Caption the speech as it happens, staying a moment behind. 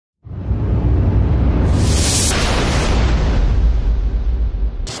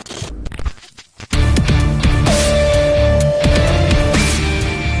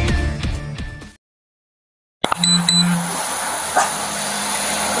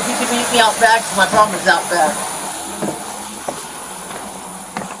meet me out back, so my problem is out back.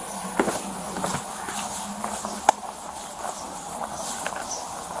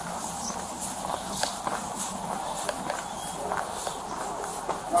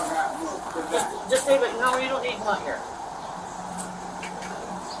 Just leave it. No, you don't need him out here.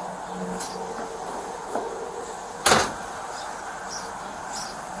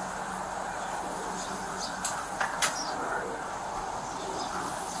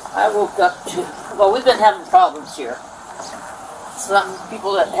 I woke up to, well, we've been having problems here. Some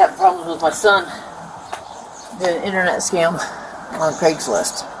people that have problems with my son did an internet scam on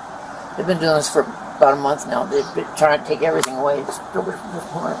Craigslist. They've been doing this for about a month now. They've been trying to take everything away. This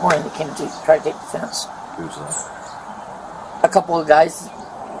morning they came to try to take the fence. Who's that? A couple of guys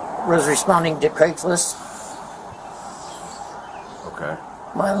was responding to Craigslist. Okay.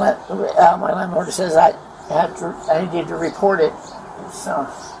 My landlord says I needed to report it. So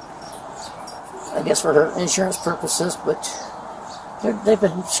I guess for her insurance purposes, but they've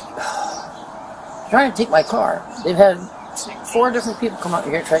been trying to take my car. They've had 4 different people come out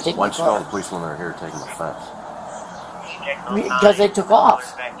here and try to take my car. Why don't you call the police when they're here taking the fence? Because they took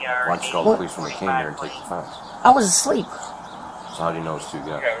off. Why don't you call the police when they came here and take the fence? I was asleep. So how do you know it's 2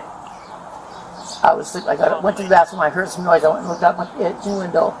 guys? I was asleep. Went to the bathroom. I heard some noise. I went and looked out the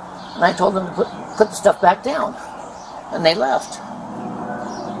window, and I told them to put the stuff back down, and they left.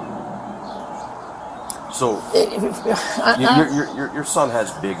 So your son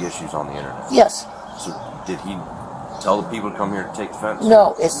has big issues on the internet. Yes. So did he tell the people to come here to take the fence?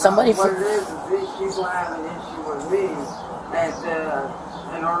 No, it's somebody. What it is these people have an issue with me, and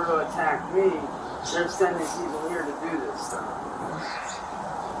in order to attack me, they're sending people here to do this stuff.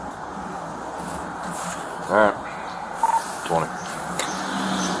 All right. 20.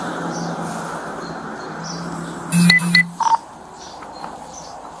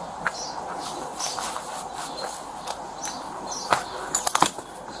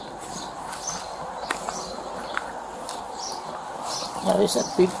 Yeah, they sent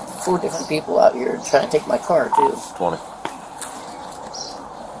 4 different people out here trying to take my car too. 20.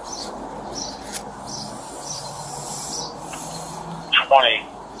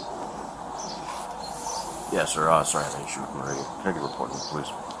 Yes, sir. Sorry, I made sure I'm ready. Can I get a report to the police?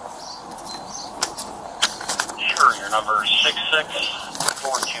 Sure, your number is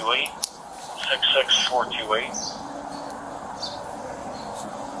 66428. 66428.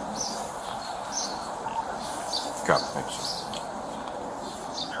 Copy, thanks.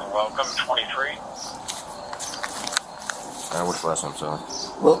 You're welcome. 23. What's the last name, Sally?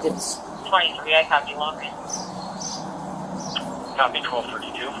 Wilkins. 23, I copy Logan. Copy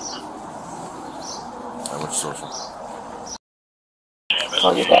 1232. What's social?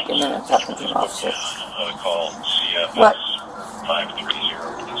 I'll get back in there and talk to the officer. Call CFS What?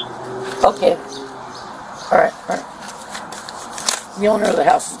 530. Okay. Alright. The owner of the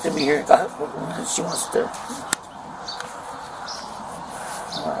house is going to be here. She wants to...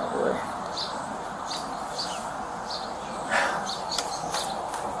 Oh, boy.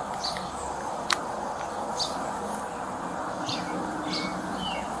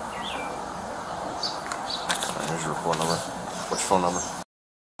 Here's your report number. What's your phone number?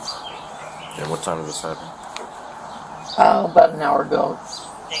 And what time did this happen? About an hour ago.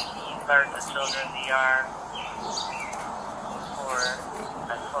 Thank you. Alert the children in the yard for a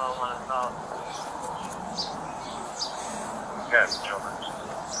 12-1 assault. Good, children.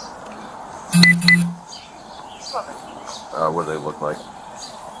 What do they look like?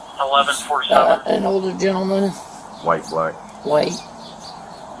 1147. An older gentleman, White, black? white.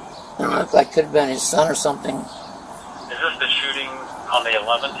 It looked like could have been his son or something. Is this the shooting on the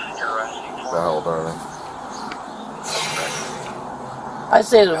 11th you're arresting for? How old are they? I'd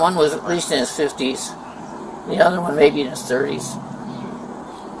say the one was at least in his 50s. The other one maybe in his 30s.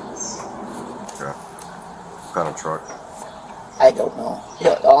 Okay. What kind of truck? I don't know.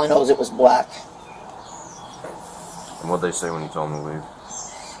 Yeah, all I know is it was black. And what'd they say when you told them to leave?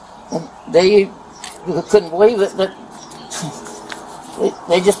 They couldn't believe it, but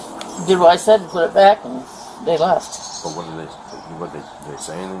they just did what I said and put it back, and they left. But what did they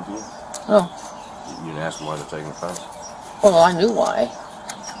say anything to you? No. You didn't ask them why they're taking the fence? Well, I knew why.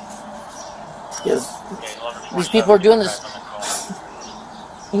 Because these people are doing this.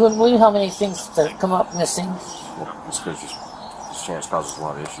 You wouldn't believe how many things that come up missing. Well, it's because this chance causes a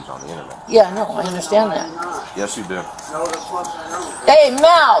lot of issues on the internet. Yeah, no, I understand that. Yes, you do. No, the fuck I don't. Hey,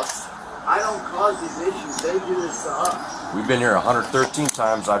 Mouse! I don't cause these issues. They do this to us. We've been here 113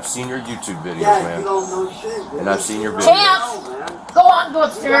 times. I've seen your YouTube videos, Yeah, man. you don't know shit, dude. And I've seen your videos. Champ! Go on, go You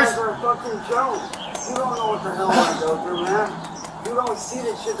upstairs. guys are a fucking joke. You don't know what the hell I go through, man. You don't see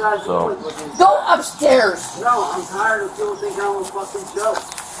the shit that I do with these Go guys. upstairs. No, I'm tired of people thinking I'm a fucking joke.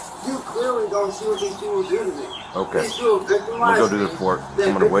 You clearly don't see what these people do to me. Okay. These people victimize We'll go do me, the report. then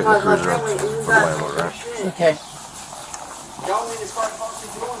I'm gonna wait in the victimize my cruiser family, and you for the guys landlord, do right? shit. Okay. Y'all need to start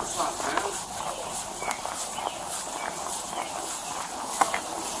fucking doing something, man.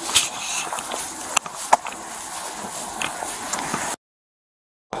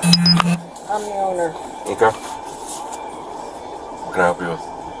 I'm the owner. Okay. What can I help you with?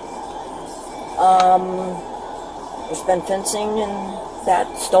 There's been fencing and that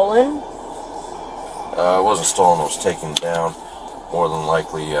stolen. It wasn't stolen, it was taken down. More than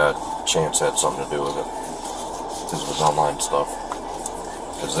likely, Chance had something to do with it. Because of his online stuff.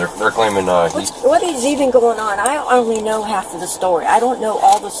 Because they're claiming What is even going on? I only know half of the story. I don't know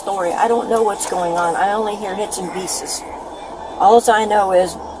all the story. I don't know what's going on. I only hear hits and pieces. All I know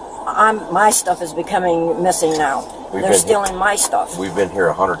is my stuff is becoming missing now. They're stealing my stuff. We've been here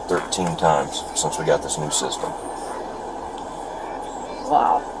 113 times since we got this new system.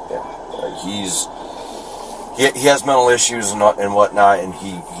 Wow. Yeah. He has mental issues and whatnot, and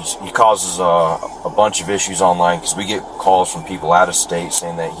he causes a bunch of issues online because we get calls from people out of state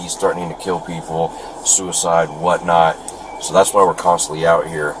saying that he's threatening to kill people, suicide, whatnot. So that's why we're constantly out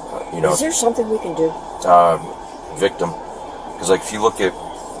here. Is there something we can do? Victim, because like if you look at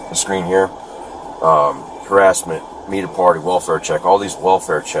the screen here, harassment, meet a party, welfare check. All these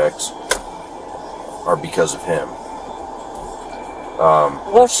welfare checks are because of him.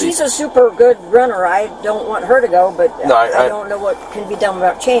 Well, she's a super good runner. I don't want her to go, but No, I don't know what can be done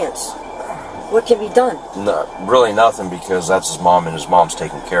about Chance. What can be done? No, really nothing, because that's his mom, and his mom's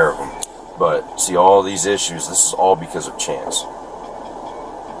taking care of him. But see, all these issues, this is all because of Chance.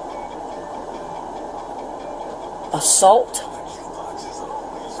 Assault?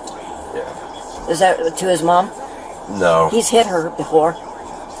 Yeah. Is that to his mom? No. He's hit her before.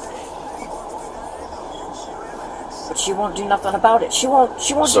 But she won't do nothing about it. She won't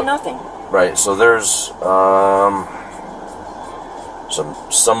do nothing. Right, so there's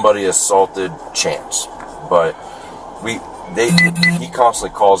somebody assaulted Chance, but he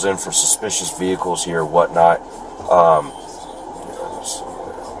constantly calls in for suspicious vehicles here, whatnot.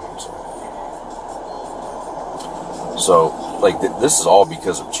 So like this is all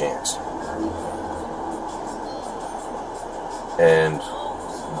because of Chance, and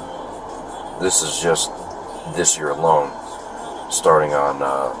this is just this year alone, starting on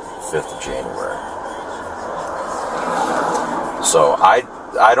 5th of January. So I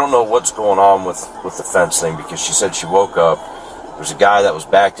don't know what's going on with the fence thing, because she said she woke up, there's a guy that was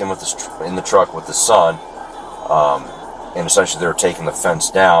backed in in the truck with his son, and essentially they were taking the fence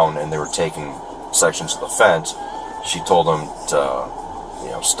down, and they were taking sections of the fence. She told them to,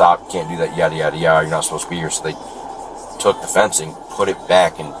 stop, can't do that, yada yada yada, you're not supposed to be here. So they took the fencing, put it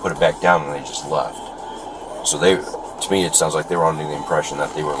back down, and they just left. So to me, it sounds like they were under the impression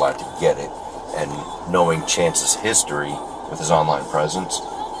that they were allowed to get it. And knowing Chance's history with his online presence,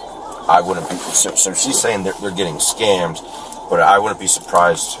 I wouldn't be. So she's saying they're getting scammed, but I wouldn't be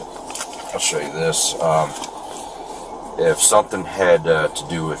surprised. I'll show you this. If something had to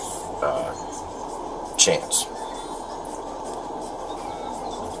do with Chance.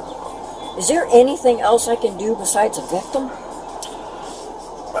 Is there anything else I can do besides a victim?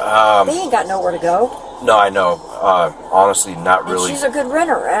 They ain't got nowhere to go. No, I know. Honestly, not really. And she's a good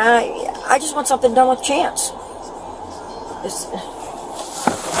runner. I just want something done with Chance.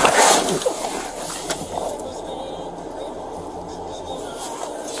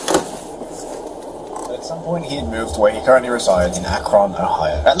 At some point he had moved where he currently resides in Akron,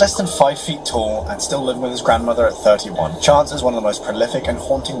 Ohio. At less than 5 feet tall and still living with his grandmother at 31, Chance is one of the most prolific and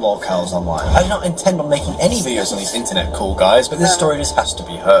haunting lolcows online. I do not intend on making any videos on these internet cool guys, but this story just has to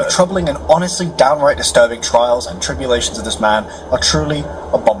be heard. The troubling and honestly downright disturbing trials and tribulations of this man are truly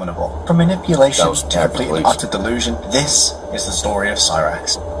abominable. From manipulation to completely utter delusion, this is the story of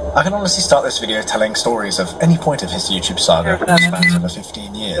Cyraxx. I can honestly start this video telling stories of any point of his YouTube saga that spans over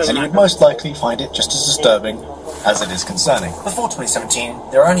 15 years, and you would most likely find it just as disturbing as it is concerning. Before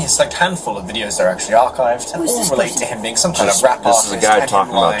 2017, there are only a select handful of videos that are actually archived, and all relate to him being some kind of rap artist, this is a guy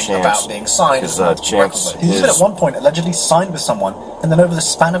talking about Chance, being signed with multiple record labels. He even at one point allegedly signed with someone, and then over the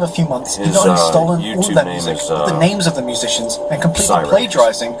span of a few months, he not only stolen all of their music, but the names of the musicians, and completely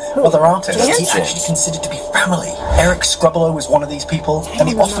plagiarizing other artists he actually considered to be family. Eric Scrubolo was one of these people, and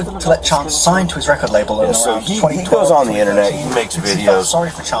he offered to let Chance sign to his record label in around 2012. He goes on the internet, he makes videos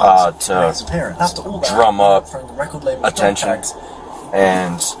to drum up attention,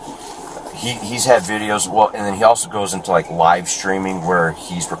 and he's had videos, and then he also goes into like live streaming where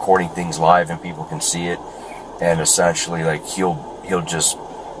he's recording things live and people can see it, and essentially like he'll he'll just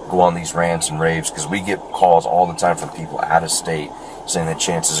go on these rants and raves, because we get calls all the time from people out of state saying that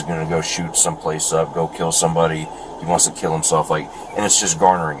Chance is going to go shoot someplace up, go kill somebody, he wants to kill himself, like, and it's just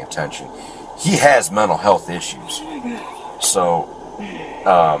garnering attention. He has mental health issues. So,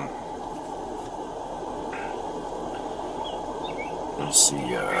 let's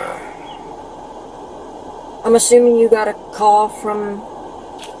see, I'm assuming you got a call from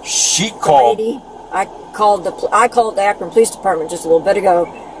she the called. lady. I called the Akron Police Department just a little bit ago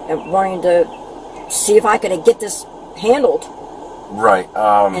and wanting to see if I could get this handled. Right.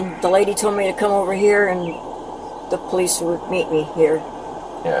 And the lady told me to come over here and the police would meet me here.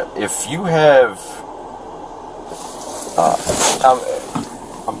 Yeah, if you have,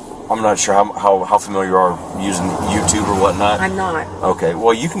 I'm not sure how familiar you are using YouTube or whatnot. I'm not. Okay,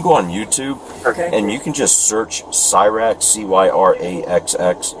 well, you can go on YouTube, Okay. and you can just search Cyraxx,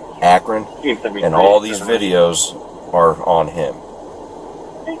 Cyraxx, Akron, and all these videos are on him.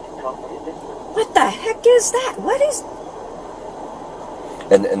 What the heck is that? What is...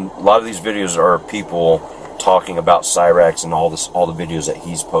 And a lot of these videos are people talking about Cyraxx and all the videos that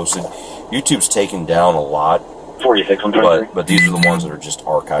he's posted. YouTube's taken down a lot. 46, But these are the ones that are just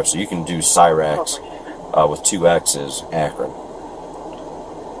archived. So you can do Cyraxx with 2 X's, Akron.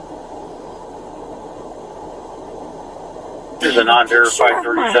 This is a non-verified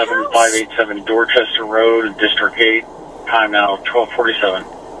 37587 Dorchester Road, District 8. Time now 12:47.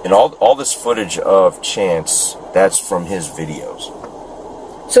 And all this footage of Chance, that's from his videos.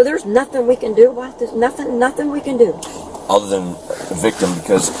 So there's nothing we can do about this? Nothing we can do? Other than the victim,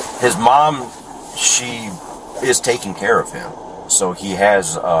 because his mom, she is taking care of him. So he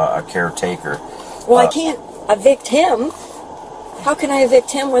has a caretaker. Well, I can't evict him. How can I evict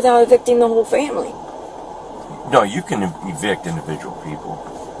him without evicting the whole family? No, you can evict individual people.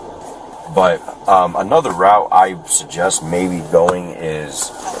 But another route I suggest maybe going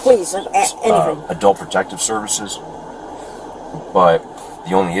is... Please, anything. Adult Protective Services. But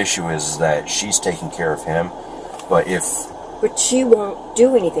the only issue is that she's taking care of him. But she won't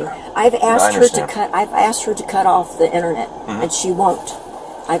do anything. I've asked her to cut off the internet, and she won't.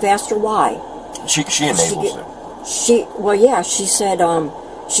 I've asked her why. She enables it. She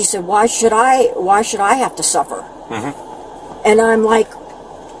said why should I have to suffer? And I'm like,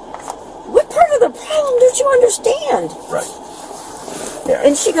 what part of the problem did you understand? Right. Yeah.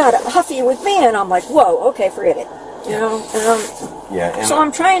 And she got huffy with me, and I'm like, whoa, okay, forget it. You know. So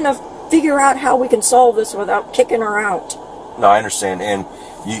I'm trying to figure out how we can solve this without kicking her out. No, I understand, and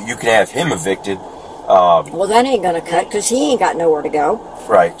you can have him evicted. Well, that ain't gonna cut because he ain't got nowhere to go.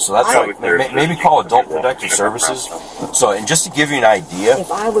 Right, so that's why maybe call Adult Protective Services. So, and just to give you an idea,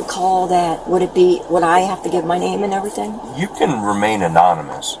 If I would call that, would I have to give my name and everything? you can remain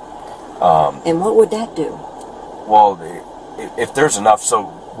anonymous. And what would that do? Well, if there's enough,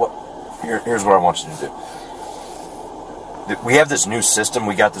 here's what I want you to do. We have this new system.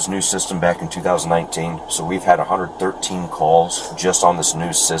 We got this new system back in 2019. So we've had 113 calls just on this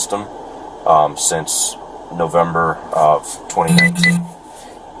new system since November of 2019.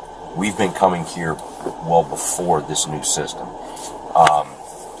 We've been coming here well before this new system.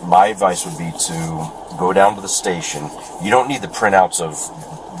 My advice would be to go down to the station. You don't need the printouts of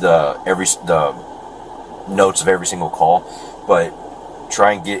the notes of every single call, but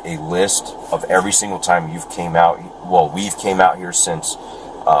try and get a list of every single time you've came out. Well, we've came out here since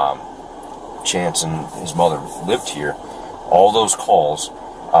Chance and his mother lived here. All those calls,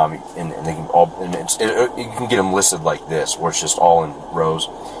 and they can all, and you can get them listed like this, where it's just all in rows.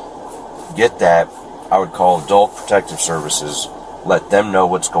 Get that. I would call Adult Protective Services. Let them know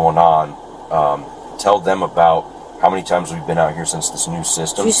what's going on. Tell them about how many times we've been out here since this new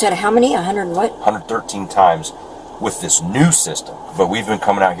system. You said how many? 100 and what? 113 times with this new system, but we've been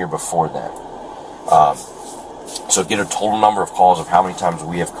coming out here before that. So get a total number of calls of how many times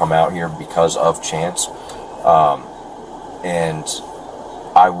we have come out here because of Chance. And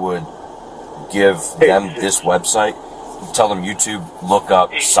I would give them this website. Tell them YouTube, look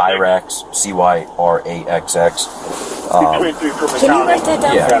up Cyraxx, Cyraxx. Can you write that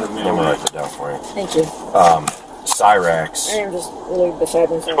down? Yeah, let me write that down for you. Thank you. Cyraxx. I am just really beside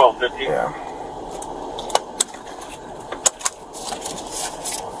myself. 12:50. Yeah.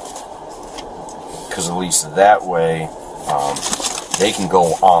 Because at least that way, they can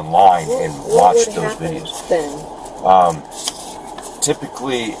go online and watch those videos. Then?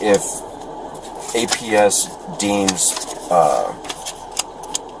 Typically, if APS deems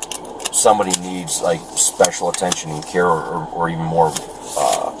somebody needs like special attention and care, or even more,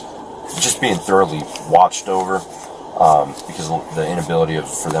 just being thoroughly watched over, because of the inability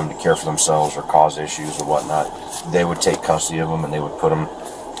for them to care for themselves or cause issues or whatnot, they would take custody of them and they would put them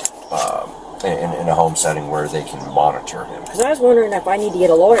in a home setting where they can monitor him. Because I was wondering if I need to get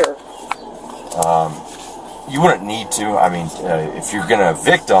a lawyer. You wouldn't need to. I mean, if you're going to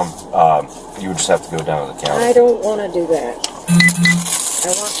evict them, you would just have to go down to the county. I don't want to do that. I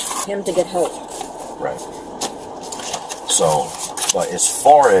want him to get help. Right. So, but as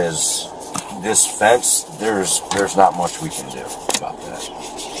far as this fence, there's not much we can do about that.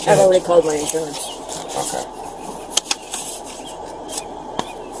 I've already called my insurance. Okay.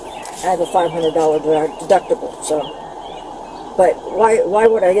 I have a $500 deductible, so. But why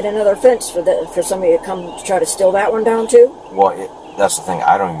would I get another fence for somebody to come to try to steal that one down too? Well, that's the thing.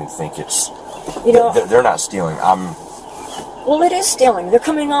 I don't even think it's. You know, they're not stealing. Well, it is stealing. They're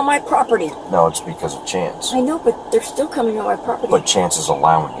coming on my property. No, it's because of Chance. I know, but they're still coming on my property. But Chance is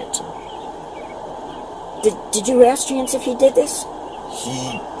allowing it to. Did you ask Chance if he did this?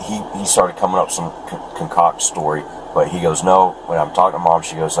 He started coming up some concoct story, but he goes, no. When I'm talking to Mom,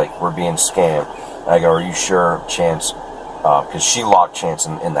 she goes like, we're being scammed. And I go, are you sure, Chance? Because she locked Chance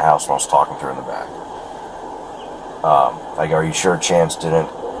in the house when I was talking to her in the back. I go, are you sure Chance didn't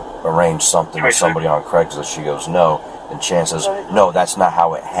arrange something with somebody on Craigslist? She goes, no. And Chance says, no, that's not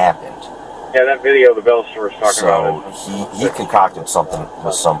how it happened. Yeah, that video the Bell store was talking about. So he concocted something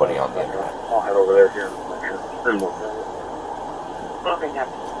with somebody on the internet. I'll head over there here.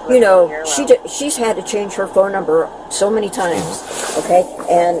 You know, she's had to change her phone number so many times, okay?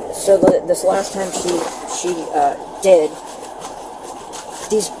 And so this last time she did,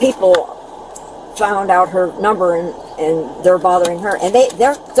 these people found out her number and they're bothering her, and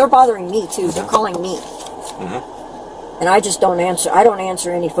they're bothering me too. They're calling me, and I just don't answer. I don't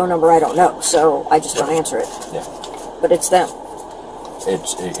answer any phone number I don't know, so I just don't answer it. Yeah, but it's them.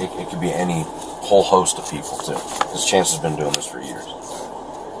 It could be any whole host of people too. Because Chance has been doing this for years.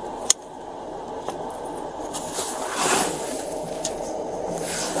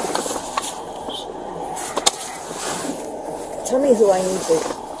 Tell me who I need to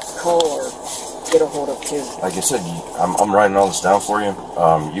call or get a hold of too. Like I said, I'm writing all this down for you.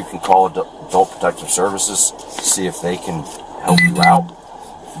 You can call Adult Protective Services, see if they can help you out.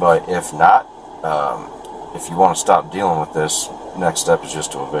 But if not, if you want to stop dealing with this, next step is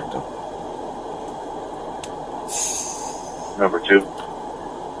just to evict them. Number two.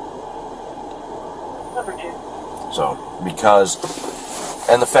 So, because,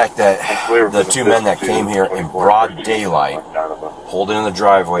 and the fact that the two men that came here in broad daylight, pulled in the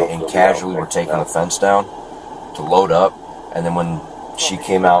driveway and casually were taking the fence down to load up, and then when she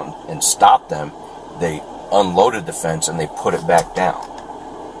came out and stopped them, they unloaded the fence and they put it back down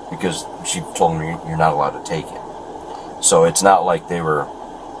because she told them you're not allowed to take it. So it's not like they were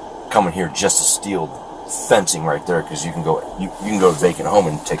coming here just to steal fencing right there, because you can go to a vacant home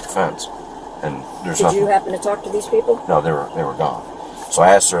and take the fence, and there's nothing. Did you happen to talk to these people? No, they were gone. So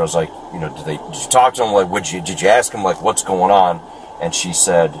I asked her, I was like, did you talk to them? Like, did you ask them like what's going on? And she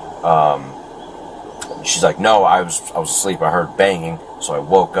said, she's like, no, I was asleep. I heard banging, so I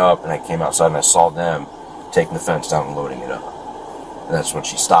woke up and I came outside and I saw them taking the fence down and loading it up. And that's when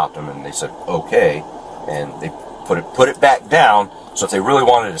she stopped them, and they said okay, and they put it back down. So if they really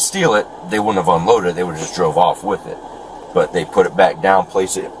wanted to steal it, they wouldn't have unloaded it. They would have just drove off with it. But they put it back down,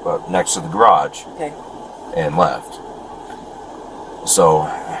 placed it next to the garage, and left. So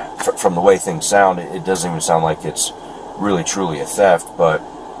from the way things sound, it doesn't even sound like it's really truly a theft. But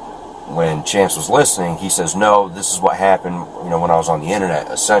when Chance was listening, he says, no, this is what happened, when I was on the internet,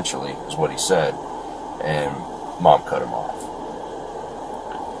 essentially, is what he said. And Mom cut him off.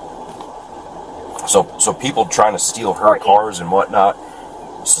 So people trying to steal her cars and whatnot,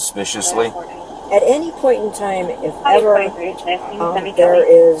 suspiciously. At any point in time, if ever there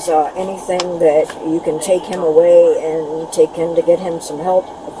is anything that you can take him away and take him to get him some help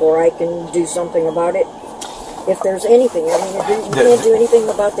before I can do something about it, if there's anything, I mean, you can't do anything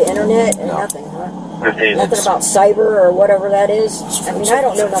about the internet and nothing, huh? Nothing about cyber or whatever that is. I mean, I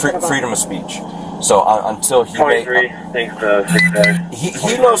don't know nothing about freedom of speech. So until he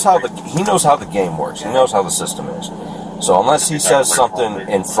knows how the game works. He knows how the system is. So unless he says something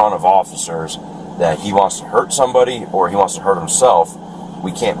in front of officers that he wants to hurt somebody or he wants to hurt himself,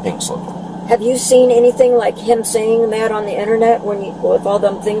 we can't pink slip him. Have you seen anything like him saying that on the internet with all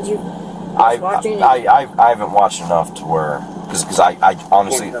them things you watching? I haven't watched enough to where, because I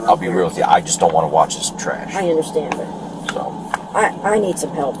honestly, I'll be real with you, I just don't want to watch this trash. I understand it. So I need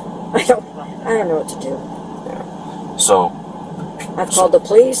some help. I don't know what to do. Yeah. So I've called the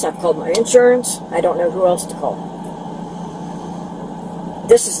police. I've called my insurance. I don't know who else to call.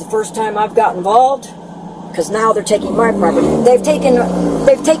 This is the first time I've got involved. because now they're taking my property. They've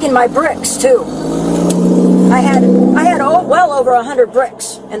taken my bricks too. I had well over 100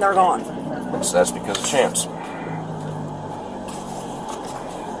 bricks, and they're gone. So that's because of chance.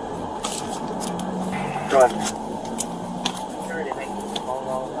 Go ahead. Sorry to make this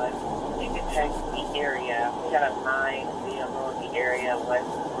phone, but you can check the area. We got a 9 vehicle in the area west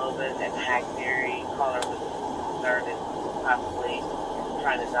of Logan and Hackberry. Caller was concerned and possibly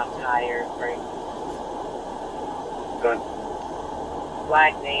trying to dump tires. Right? Go ahead.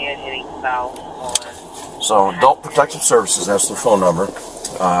 Black van heading south on. So, Adult Protective Services, that's their phone number.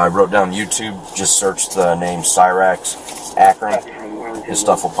 I wrote down YouTube, just search the name Cyraxx, Akron. His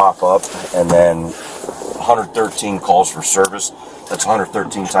stuff will pop up. And then 113 calls for service. That's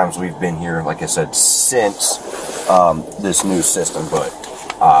 113 times we've been here, like I said, since this new system. But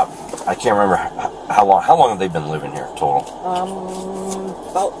I can't remember how long have they been living here total?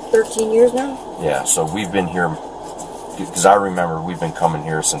 About 13 years now. Yeah, so we've been here, because I remember we've been coming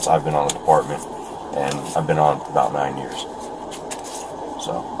here since I've been on the department, and I've been on about 9 years.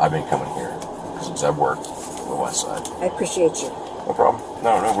 So I've been coming here because I've worked on the west side. I appreciate you. No problem.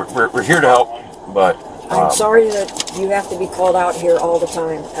 No, we're here to help, but I'm sorry that you have to be called out here all the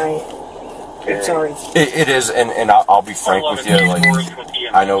time. I'm sorry. It is, and I'll be frank with you. Like,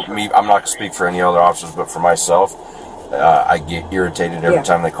 I know me, I'm not going to speak for any other officers, but for myself, I get irritated every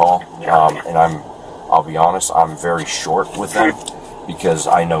time they call, and I'll be honest, I'm very short with them because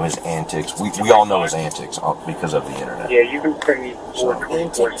I know his antics. We all know his antics because of the internet. Yeah, you can send me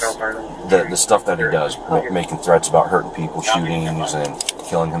the stuff that he does, making threats about hurting people, shootings, and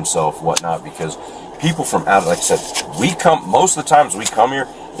killing himself, whatnot. Because people from out, like I said, most of the times we come here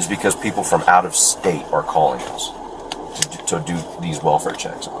is because people from out of state are calling us to do these welfare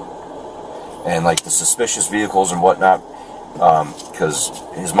checks on, and like the suspicious vehicles and whatnot. Because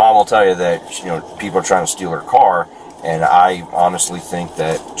his mom will tell you that people are trying to steal her car. And I honestly think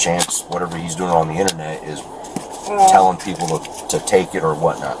that Chance, whatever he's doing on the internet, is telling people to take it or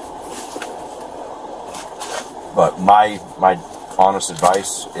whatnot. But my honest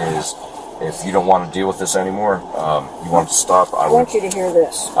advice is, if you don't want to deal with this anymore, you want it to stop. I want you to hear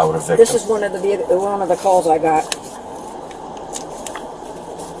this. I would evict This him. is one of the calls I got.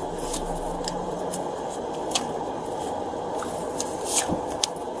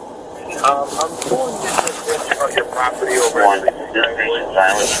 I'm pulling this on your property over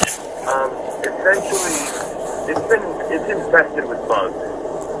essentially, it's infested with bugs.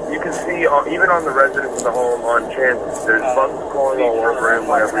 You can see, even on the residents of the home on Chance, there's bugs crawling all over him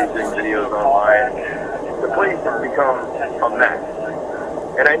whenever he's doing videos online. The place has become a mess.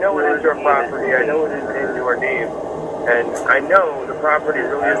 And I know it is your property, I know it is in your name, and I know the property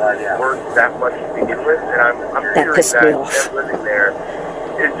really isn't worth that much to begin with, and I'm fearing that them living there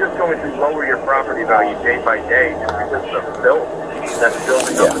is just going to lower your property value day by day just because of the filth that's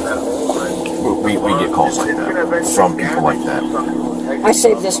building up in that home. We get calls like that from people like that. I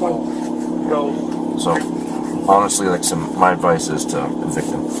saved this one. So honestly, like my advice is to evict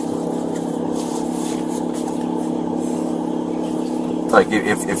him. Like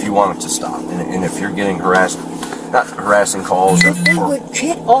if you want it to stop, and if you're getting not harassing calls. If they would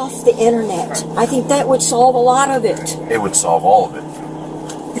get off the internet, I think that would solve a lot of it. It would solve all of it.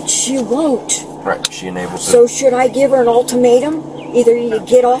 But she won't. Right, she enables it. So should I give her an ultimatum? Either you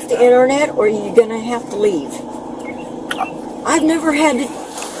get off the internet or you're going to have to leave. I've never had to...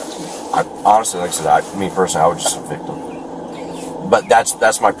 Honestly, like I said, me personally, I would just evict them. But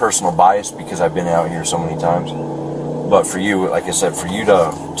that's my personal bias because I've been out here so many times. But for you, like I said, for you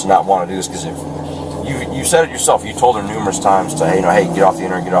to not want to do this, because if you said it yourself, you told her numerous times to, hey, get off the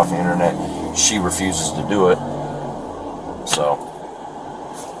internet, get off the internet. She refuses to do it. So...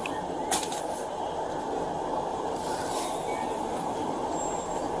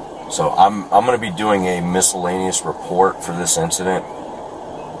 So I'm going to be doing a miscellaneous report for this incident.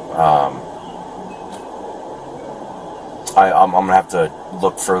 I'm going to have to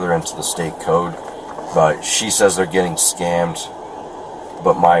look further into the state code, but she says they're getting scammed.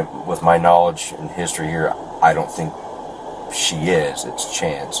 But with my knowledge and history here, I don't think she is. It's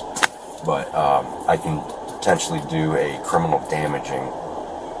Chance. But I can potentially do a criminal damaging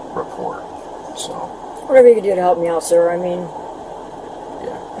report. So whatever you can do to help me out, sir. I mean.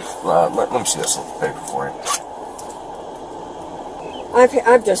 Let me see this little paper for you.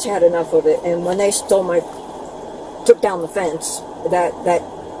 I've just had enough of it, and when they took down the fence, that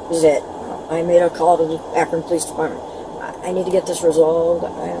was it. I made a call to the Akron Police Department. I need to get this resolved.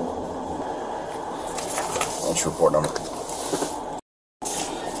 What's your report number?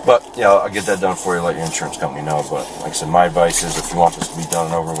 But yeah, I'll get that done for you. Let your insurance company know. But like I said, my advice is if you want this to be done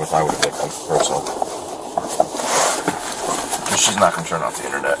and over with, I would evict them personally. she's not going to turn off the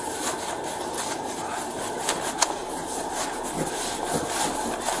internet.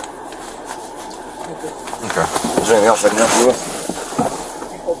 Okay. Is there anything else I can help you with?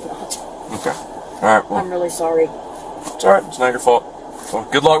 I hope not. Okay. Alright, well. I'm really sorry. It's alright. It's not your fault. Well,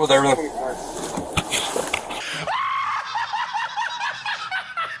 good luck with everything.